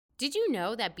Did you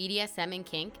know that BDSM and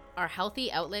kink are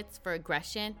healthy outlets for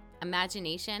aggression,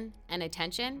 imagination, and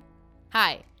attention?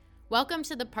 Hi, welcome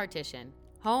to The Partition,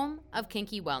 home of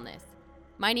kinky wellness.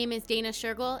 My name is Dana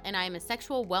Shergill, and I am a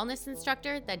sexual wellness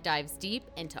instructor that dives deep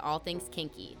into all things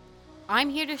kinky. I'm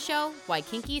here to show why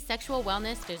kinky sexual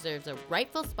wellness deserves a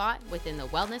rightful spot within the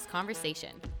wellness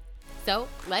conversation. So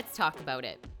let's talk about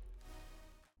it.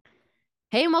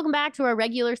 Hey, and welcome back to our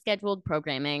regular scheduled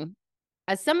programming.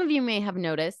 As some of you may have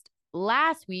noticed,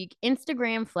 last week,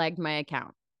 Instagram flagged my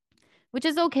account, which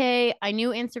is okay. I knew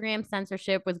Instagram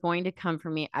censorship was going to come for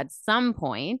me at some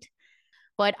point,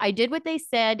 but I did what they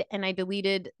said and I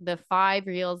deleted the 5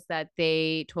 reels that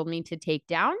they told me to take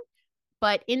down.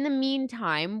 But in the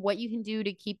meantime, what you can do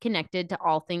to keep connected to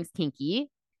all things kinky,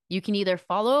 you can either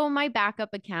follow my backup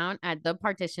account at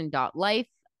thepartition.life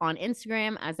on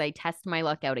Instagram as I test my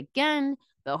luck out again,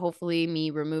 but hopefully me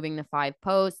removing the 5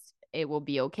 posts, it will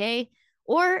be okay.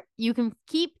 Or you can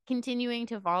keep continuing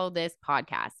to follow this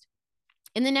podcast.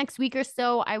 In the next week or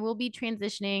so, I will be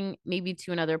transitioning maybe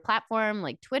to another platform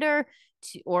like Twitter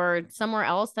or somewhere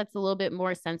else that's a little bit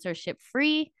more censorship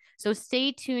free. So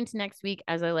stay tuned to next week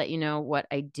as I let you know what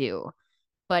I do.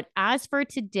 But as for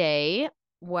today,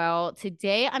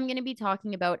 today I'm going to be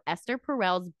talking about Esther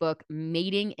Perel's book,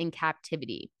 Mating in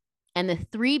Captivity, and the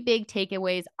 3 big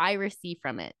takeaways I receive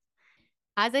from it.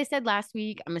 As I said last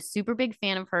week, I'm a super big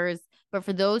fan of hers, but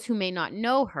for those who may not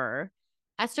know her,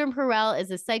 Esther Perel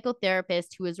is a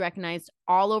psychotherapist who is recognized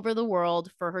all over the world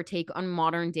for her take on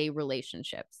modern day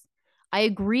relationships. I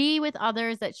agree with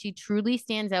others that she truly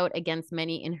stands out against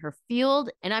many in her field,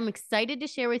 and I'm excited to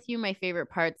share with you my favorite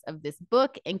parts of this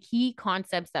book and key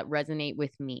concepts that resonate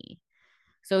with me.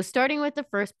 So starting with the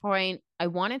first point, I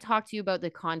want to talk to you about the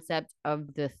concept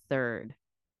of the third.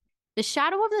 The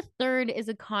shadow of the third is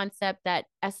a concept that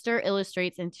Esther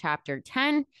illustrates in chapter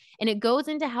 10, and it goes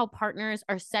into how partners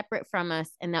are separate from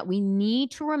us and that we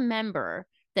need to remember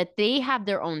that they have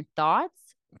their own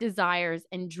thoughts, desires,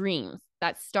 and dreams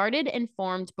that started and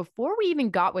formed before we even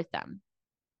got with them,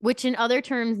 which in other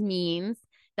terms means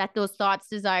that those thoughts,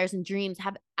 desires, and dreams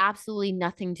have absolutely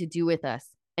nothing to do with us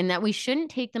and that we shouldn't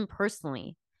take them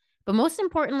personally. But most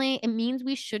importantly, it means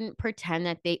we shouldn't pretend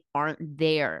that they aren't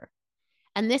there.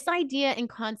 And this idea and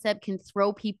concept can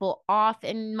throw people off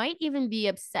and might even be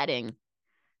upsetting.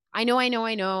 I know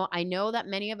that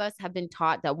many of us have been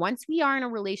taught that once we are in a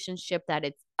relationship, that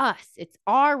it's us, it's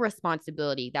our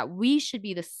responsibility, that we should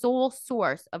be the sole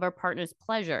source of our partner's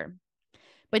pleasure.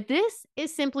 But this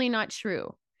is simply not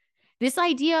true. This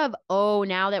idea of, oh,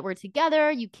 now that we're together,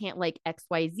 you can't like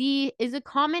XYZ is a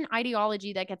common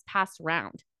ideology that gets passed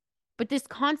around. But this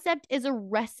concept is a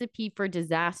recipe for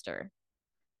disaster.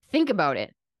 Think about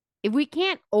it. If we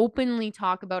can't openly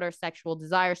talk about our sexual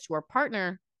desires to our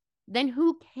partner, then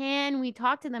who can we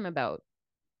talk to them about?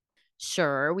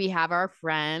 Sure, we have our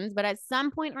friends, but at some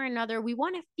point or another, we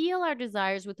want to feel our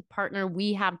desires with the partner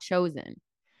we have chosen.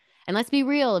 And let's be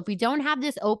real, if we don't have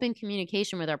this open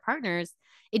communication with our partners,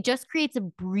 it just creates a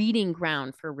breeding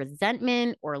ground for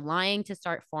resentment or lying to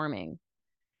start forming.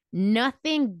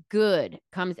 Nothing good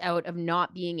comes out of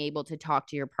not being able to talk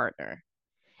to your partner.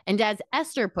 And as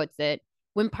Esther puts it,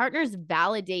 when partners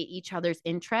validate each other's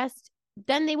interest,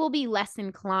 then they will be less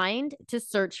inclined to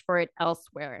search for it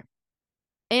elsewhere.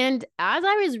 And as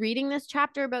I was reading this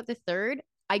chapter about the third,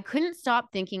 I couldn't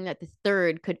stop thinking that the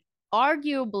third could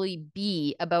arguably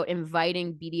be about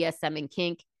inviting BDSM and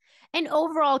kink and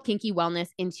overall kinky wellness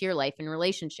into your life and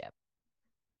relationship.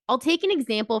 I'll take an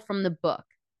example from the book.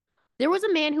 There was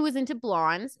a man who was into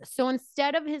blondes, so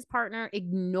instead of his partner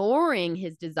ignoring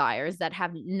his desires that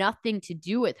have nothing to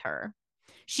do with her,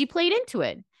 she played into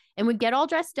it and would get all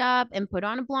dressed up and put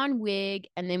on a blonde wig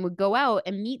and then would go out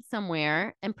and meet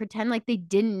somewhere and pretend like they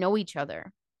didn't know each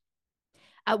other.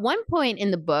 At one point in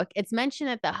the book, it's mentioned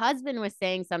that the husband was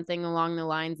saying something along the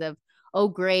lines of, oh,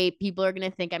 great, people are going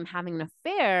to think I'm having an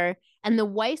affair. And the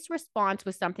wife's response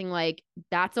was something like,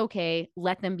 that's okay,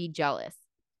 let them be jealous,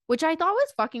 which I thought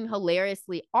was fucking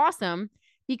hilariously awesome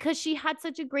because she had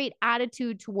such a great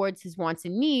attitude towards his wants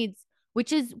and needs,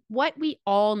 which is what we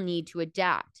all need to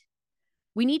adapt.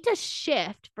 We need to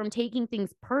shift from taking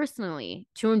things personally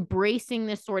to embracing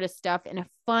this sort of stuff in a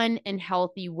fun and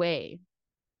healthy way.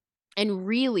 And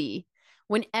really,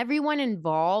 when everyone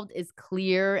involved is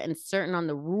clear and certain on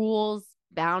the rules,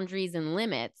 boundaries, and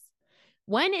limits,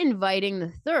 when inviting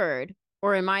the third,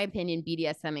 or in my opinion,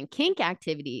 BDSM and kink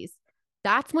activities,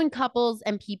 that's when couples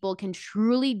and people can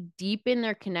truly deepen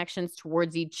their connections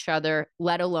towards each other,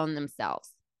 let alone themselves.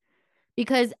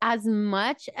 Because as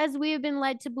much as we have been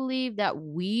led to believe that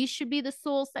we should be the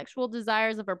sole sexual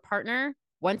desires of our partner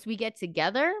once we get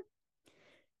together,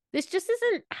 This just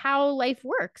isn't how life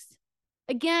works.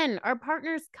 Again, our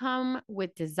partners come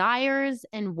with desires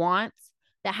and wants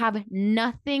that have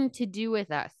nothing to do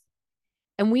with us.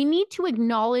 And we need to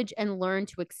acknowledge and learn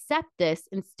to accept this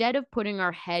instead of putting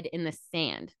our head in the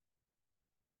sand.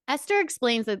 Esther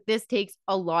explains that this takes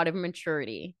a lot of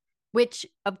maturity, which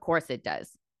of course it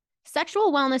does.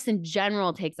 Sexual wellness in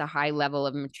general takes a high level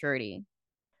of maturity.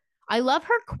 I love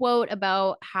her quote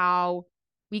about how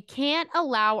we can't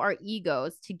allow our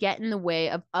egos to get in the way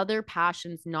of other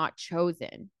passions not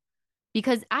chosen.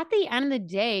 Because at the end of the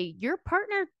day, your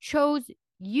partner chose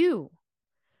you.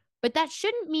 But that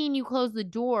shouldn't mean you close the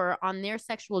door on their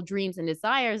sexual dreams and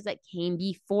desires that came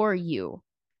before you.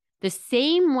 The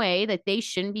same way that they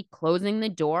shouldn't be closing the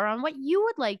door on what you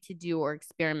would like to do or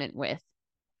experiment with.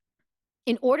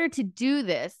 In order to do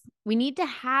this, we need to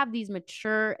have these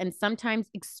mature and sometimes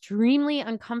extremely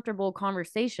uncomfortable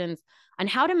conversations on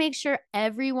how to make sure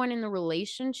everyone in the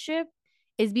relationship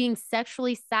is being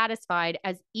sexually satisfied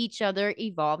as each other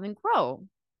evolve and grow.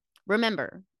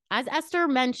 Remember, as Esther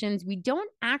mentions, we don't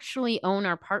actually own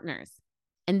our partners,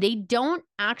 and they don't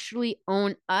actually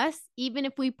own us, even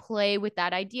if we play with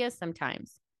that idea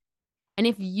sometimes. And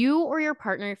if you or your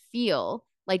partner feel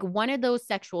like one of those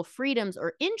sexual freedoms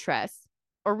or interests,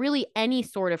 or really any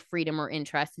sort of freedom or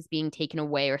interest, is being taken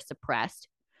away or suppressed,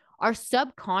 our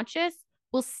subconscious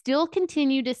will still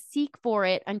continue to seek for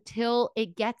it until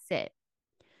it gets it.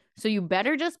 So you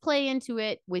better just play into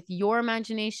it with your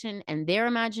imagination and their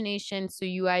imagination so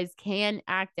you guys can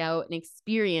act out and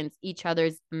experience each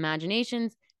other's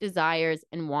imaginations, desires,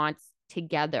 and wants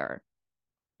together.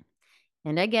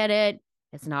 And I get it.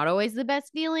 It's not always the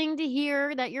best feeling to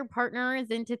hear that your partner is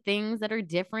into things that are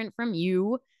different from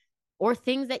you or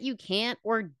things that you can't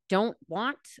or don't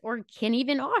want or can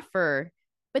even offer.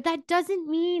 But that doesn't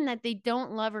mean that they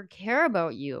don't love or care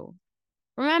about you.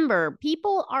 Remember,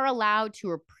 people are allowed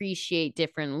to appreciate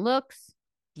different looks,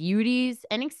 beauties,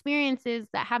 and experiences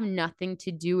that have nothing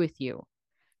to do with you.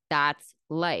 That's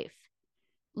life.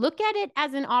 Look at it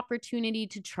as an opportunity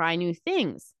to try new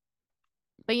things.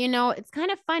 But it's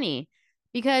kind of funny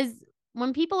because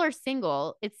when people are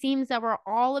single, it seems that we're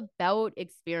all about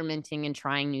experimenting and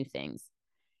trying new things.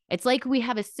 It's like we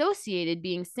have associated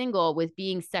being single with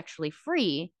being sexually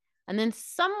free. And then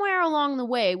somewhere along the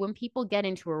way, when people get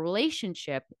into a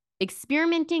relationship,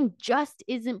 experimenting just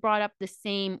isn't brought up the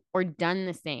same or done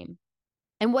the same.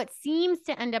 And what seems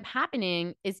to end up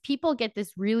happening is people get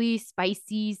this really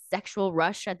spicy sexual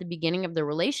rush at the beginning of the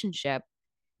relationship,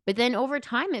 but then over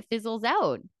time it fizzles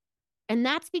out. And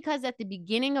that's because at the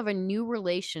beginning of a new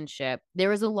relationship,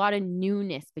 there is a lot of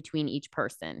newness between each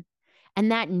person.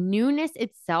 And that newness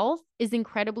itself is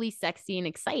incredibly sexy and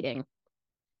exciting.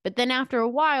 But then after a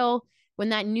while, when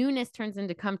that newness turns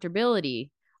into comfortability,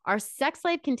 our sex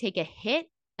life can take a hit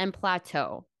and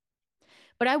plateau.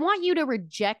 But I want you to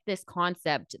reject this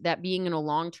concept that being in a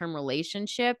long-term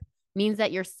relationship means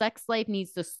that your sex life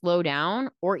needs to slow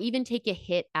down or even take a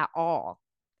hit at all.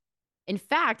 In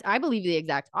fact, I believe the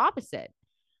exact opposite.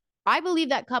 I believe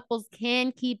that couples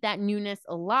can keep that newness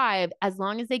alive as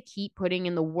long as they keep putting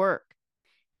in the work.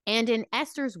 And in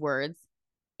Esther's words,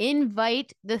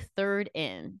 invite the third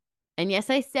in. And yes,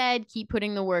 I said keep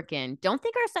putting the work in. Don't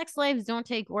think our sex lives don't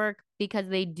take work, because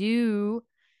they do.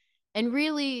 And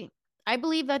really, I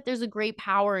believe that there's a great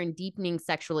power in deepening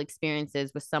sexual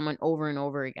experiences with someone over and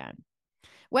over again.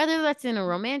 Whether that's in a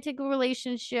romantic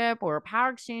relationship or a power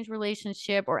exchange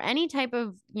relationship or any type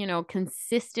of,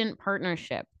 consistent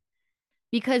partnership.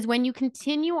 Because when you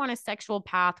continue on a sexual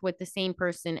path with the same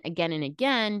person again and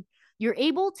again, you're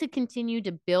able to continue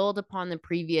to build upon the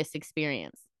previous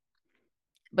experience.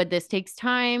 But this takes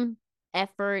time,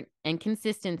 effort, and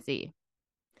consistency.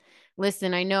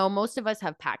 Listen, I know most of us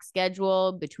have packed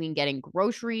schedule between getting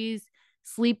groceries,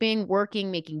 sleeping,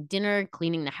 working, making dinner,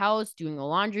 cleaning the house, doing the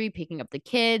laundry, picking up the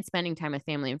kids, spending time with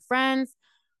family and friends.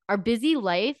 Our busy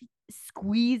life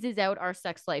squeezes out our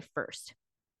sex life first.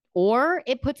 Or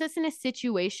it puts us in a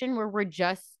situation where we're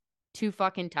just too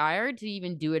fucking tired to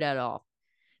even do it at all.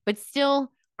 But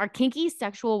still, our kinky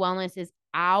sexual wellness is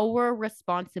our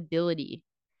responsibility.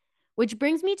 Which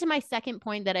brings me to my second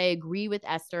point that I agree with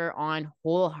Esther on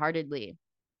wholeheartedly: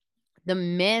 the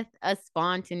myth of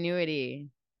spontaneity.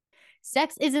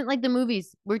 Sex isn't like the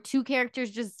movies where two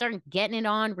characters just start getting it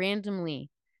on randomly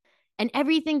and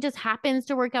everything just happens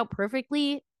to work out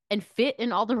perfectly and fit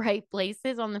in all the right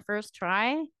places on the first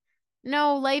try.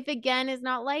 No, life again is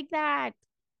not like that.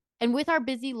 And with our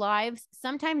busy lives,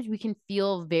 sometimes we can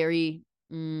feel very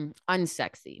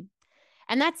unsexy.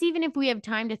 And that's even if we have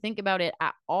time to think about it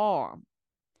at all.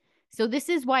 So this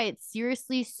is why it's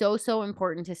seriously so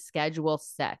important to schedule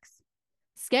sex.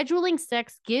 Scheduling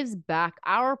sex gives back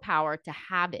our power to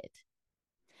have it.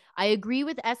 I agree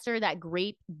with Esther that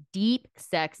great, deep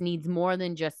sex needs more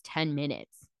than just 10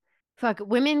 minutes. Fuck,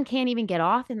 women can't even get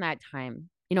off in that time.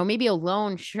 Maybe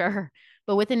alone, sure.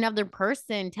 But with another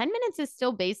person, 10 minutes is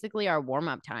still basically our warm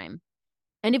up time.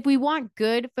 And if we want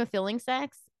good, fulfilling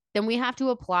sex, then we have to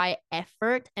apply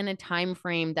effort and a time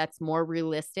frame that's more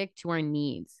realistic to our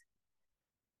needs.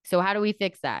 So, how do we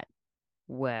fix that?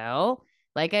 Well,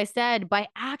 like I said, by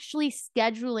actually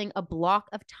scheduling a block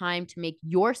of time to make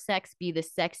your sex be the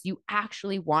sex you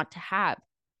actually want to have.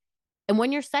 And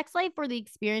when your sex life or the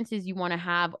experiences you want to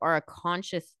have are a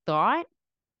conscious thought,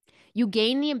 you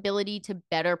gain the ability to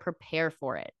better prepare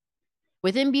for it.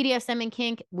 Within BDSM and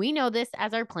kink, we know this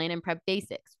as our plan and prep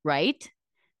basics, right?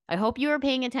 I hope you were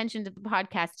paying attention to the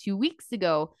podcast 2 weeks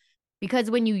ago, because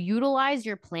when you utilize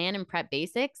your plan and prep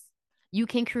basics, you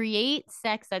can create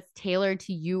sex that's tailored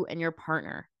to you and your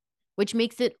partner, which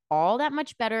makes it all that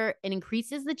much better and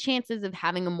increases the chances of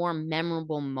having a more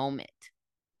memorable moment.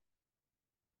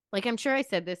 Like, I'm sure I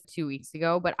said this 2 weeks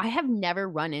ago, but I have never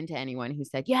run into anyone who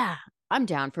said, yeah, I'm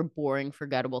down for boring,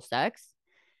 forgettable sex.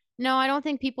 No, I don't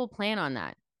think people plan on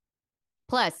that.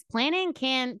 Plus, planning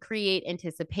can create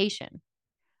anticipation.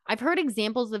 I've heard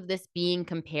examples of this being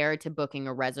compared to booking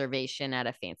a reservation at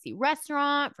a fancy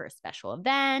restaurant for a special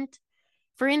event.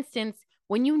 For instance,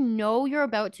 when you know you're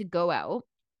about to go out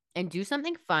and do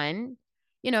something fun,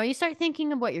 you start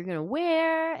thinking of what you're going to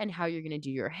wear and how you're going to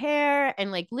do your hair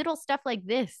and like little stuff like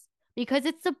this because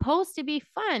it's supposed to be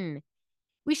fun.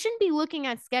 We shouldn't be looking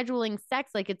at scheduling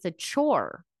sex like it's a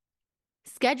chore.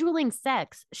 Scheduling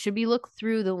sex should be looked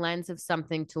through the lens of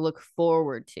something to look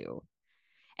forward to.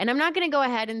 And I'm not going to go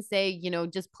ahead and say,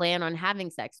 just plan on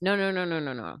having sex. No, no, no, no,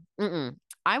 no, no.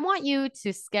 I want you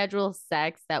to schedule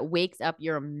sex that wakes up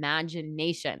your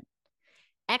imagination.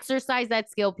 Exercise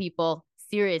that skill, people.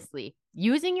 Seriously.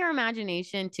 Using your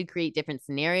imagination to create different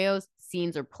scenarios,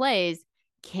 scenes, or plays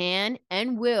can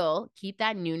and will keep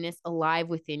that newness alive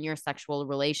within your sexual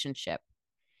relationship.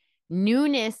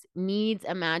 Newness needs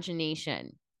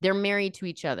imagination. They're married to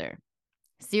each other.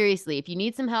 Seriously, if you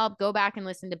need some help, go back and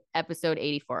listen to episode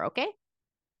 84, okay?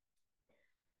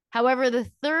 However, the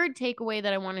third takeaway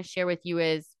that I want to share with you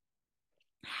is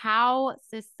how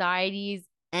society's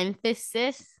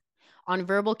emphasis on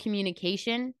verbal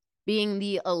communication being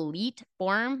the elite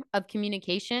form of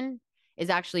communication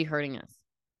is actually hurting us.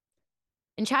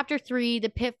 In chapter 3, The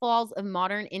Pitfalls of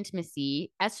Modern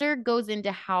Intimacy, Esther goes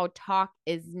into how talk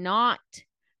is not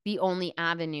the only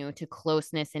avenue to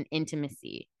closeness and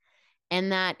intimacy,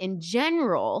 and that in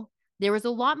general, there is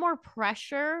a lot more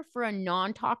pressure for a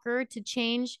non-talker to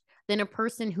change than a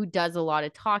person who does a lot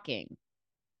of talking,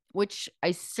 which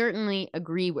I certainly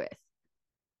agree with.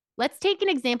 Let's take an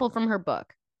example from her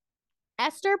book.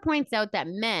 Esther points out that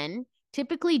men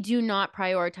typically do not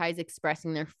prioritize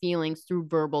expressing their feelings through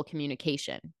verbal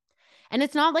communication. And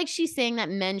it's not like she's saying that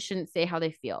men shouldn't say how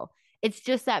they feel. It's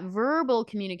just that verbal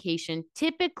communication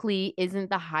typically isn't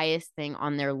the highest thing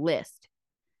on their list.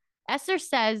 Esther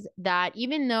says that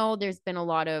even though there's been a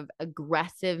lot of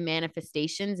aggressive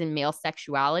manifestations in male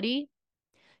sexuality,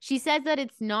 she says that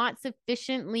it's not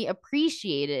sufficiently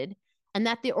appreciated and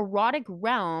that the erotic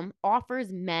realm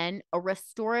offers men a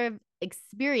restorative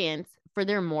experience for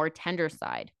their more tender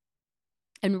side.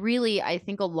 And really, I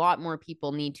think a lot more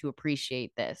people need to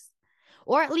appreciate this,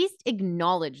 or at least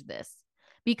acknowledge this.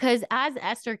 Because as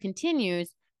Esther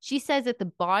continues, she says that the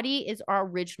body is our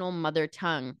original mother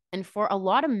tongue. And for a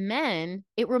lot of men,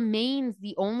 it remains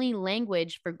the only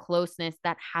language for closeness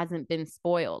that hasn't been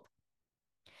spoiled.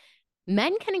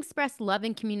 Men can express love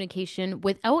and communication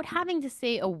without having to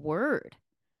say a word.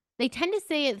 They tend to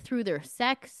say it through their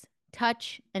sex,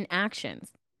 touch, and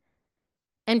actions.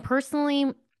 And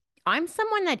personally, I'm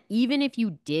someone that even if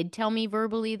you did tell me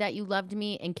verbally that you loved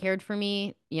me and cared for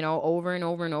me, over and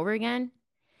over and over again,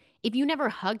 if you never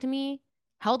hugged me,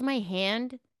 held my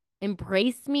hand,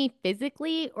 embraced me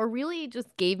physically, or really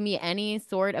just gave me any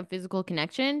sort of physical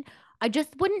connection, I just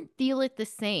wouldn't feel it the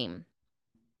same.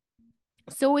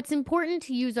 So it's important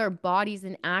to use our bodies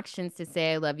and actions to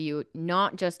say I love you,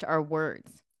 not just our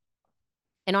words.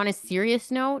 And on a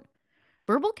serious note,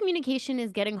 verbal communication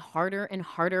is getting harder and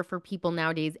harder for people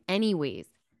nowadays anyways.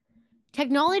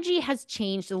 Technology has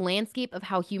changed the landscape of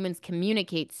how humans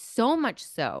communicate so much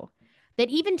so that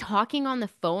even talking on the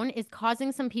phone is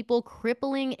causing some people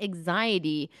crippling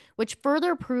anxiety, which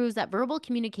further proves that verbal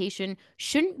communication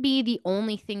shouldn't be the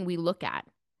only thing we look at.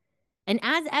 And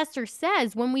as Esther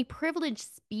says, when we privilege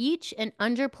speech and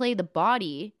underplay the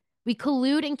body, we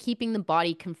collude in keeping the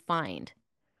body confined.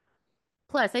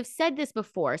 Plus, I've said this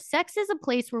before, sex is a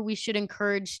place where we should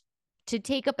encourage to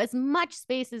take up as much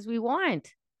space as we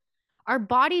want. Our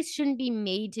bodies shouldn't be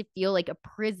made to feel like a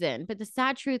prison, but the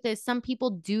sad truth is some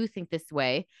people do think this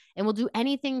way and will do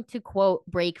anything to, quote,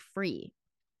 break free.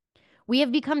 We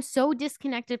have become so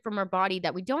disconnected from our body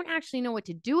that we don't actually know what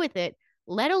to do with it,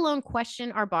 let alone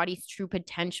question our body's true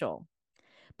potential.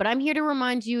 But I'm here to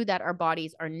remind you that our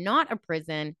bodies are not a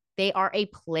prison, they are a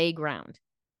playground.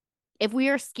 If we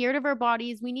are scared of our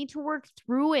bodies, we need to work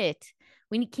through it.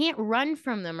 We can't run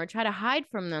from them or try to hide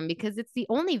from them because it's the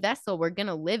only vessel we're going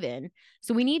to live in.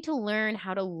 So we need to learn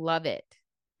how to love it.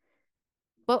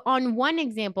 But on one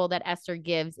example that Esther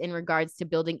gives in regards to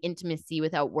building intimacy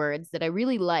without words that I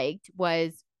really liked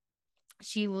was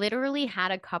she literally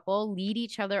had a couple lead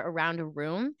each other around a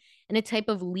room in a type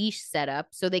of leash setup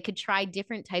so they could try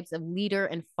different types of leader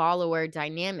and follower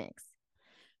dynamics,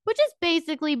 which is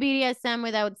basically BDSM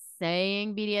without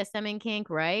saying BDSM and kink,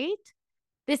 right?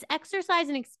 This exercise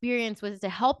and experience was to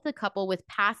help the couple with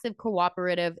passive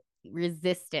cooperative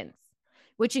resistance,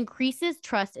 which increases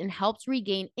trust and helps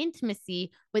regain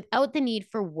intimacy without the need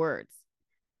for words.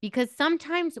 Because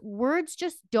sometimes words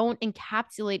just don't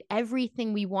encapsulate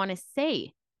everything we want to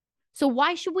say. So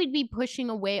why should we be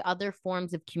pushing away other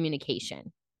forms of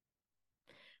communication?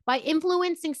 By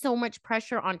influencing so much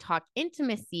pressure on talk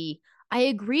intimacy, I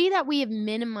agree that we have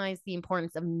minimized the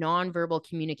importance of nonverbal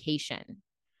communication,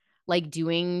 like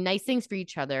doing nice things for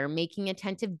each other, making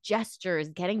attentive gestures,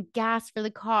 getting gas for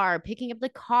the car, picking up the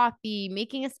coffee,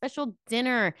 making a special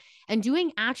dinner, and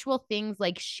doing actual things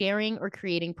like sharing or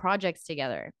creating projects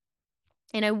together.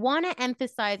 And I want to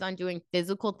emphasize on doing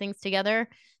physical things together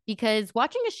because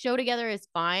watching a show together is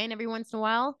fine every once in a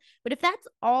while. But if that's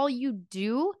all you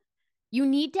do, you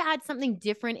need to add something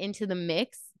different into the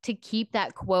mix to keep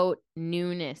that, quote,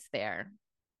 newness there.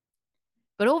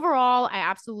 But overall, I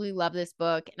absolutely love this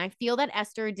book. And I feel that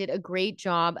Esther did a great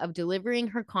job of delivering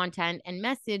her content and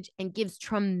message and gives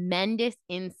tremendous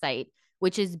insight,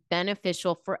 which is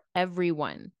beneficial for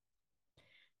everyone.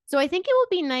 So I think it would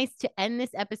be nice to end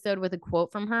this episode with a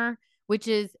quote from her, which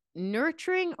is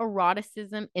nurturing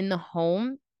eroticism in the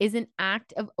home is an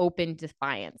act of open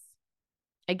defiance.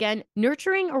 Again,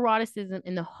 nurturing eroticism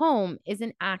in the home is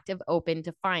an act of open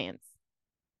defiance.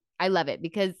 I love it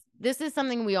because this is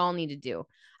something we all need to do.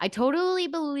 I totally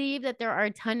believe that there are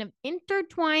a ton of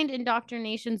intertwined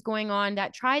indoctrinations going on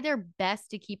that try their best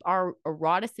to keep our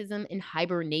eroticism in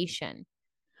hibernation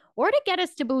or to get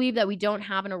us to believe that we don't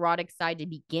have an erotic side to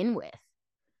begin with.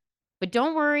 But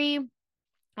don't worry,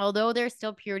 although there's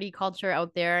still purity culture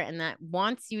out there and that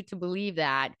wants you to believe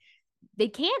that, they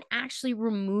can't actually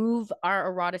remove our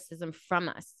eroticism from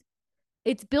us.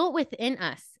 It's built within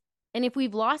us. And if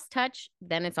we've lost touch,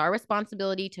 then it's our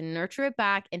responsibility to nurture it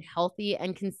back in healthy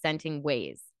and consenting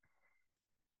ways.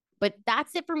 But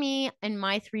that's it for me and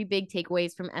my 3 big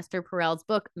takeaways from Esther Perel's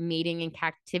book, Mating in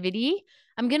Captivity.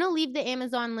 I'm going to leave the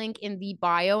Amazon link in the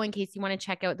bio in case you want to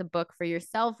check out the book for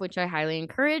yourself, which I highly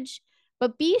encourage.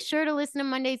 But be sure to listen to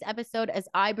Monday's episode as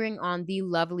I bring on the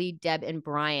lovely Deb and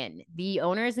Brian, the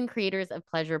owners and creators of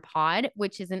Pleasure Pod,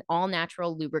 which is an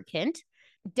all-natural lubricant.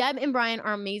 Deb and Brian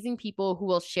are amazing people who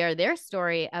will share their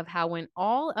story of how when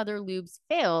all other lubes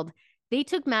failed, they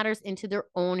took matters into their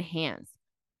own hands.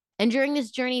 And during this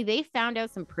journey, they found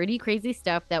out some pretty crazy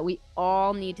stuff that we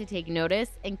all need to take notice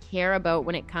and care about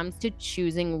when it comes to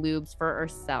choosing lubes for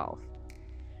ourselves.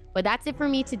 But that's it for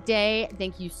me today.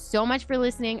 Thank you so much for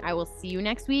listening. I will see you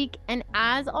next week. And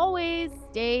as always,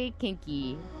 stay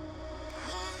kinky.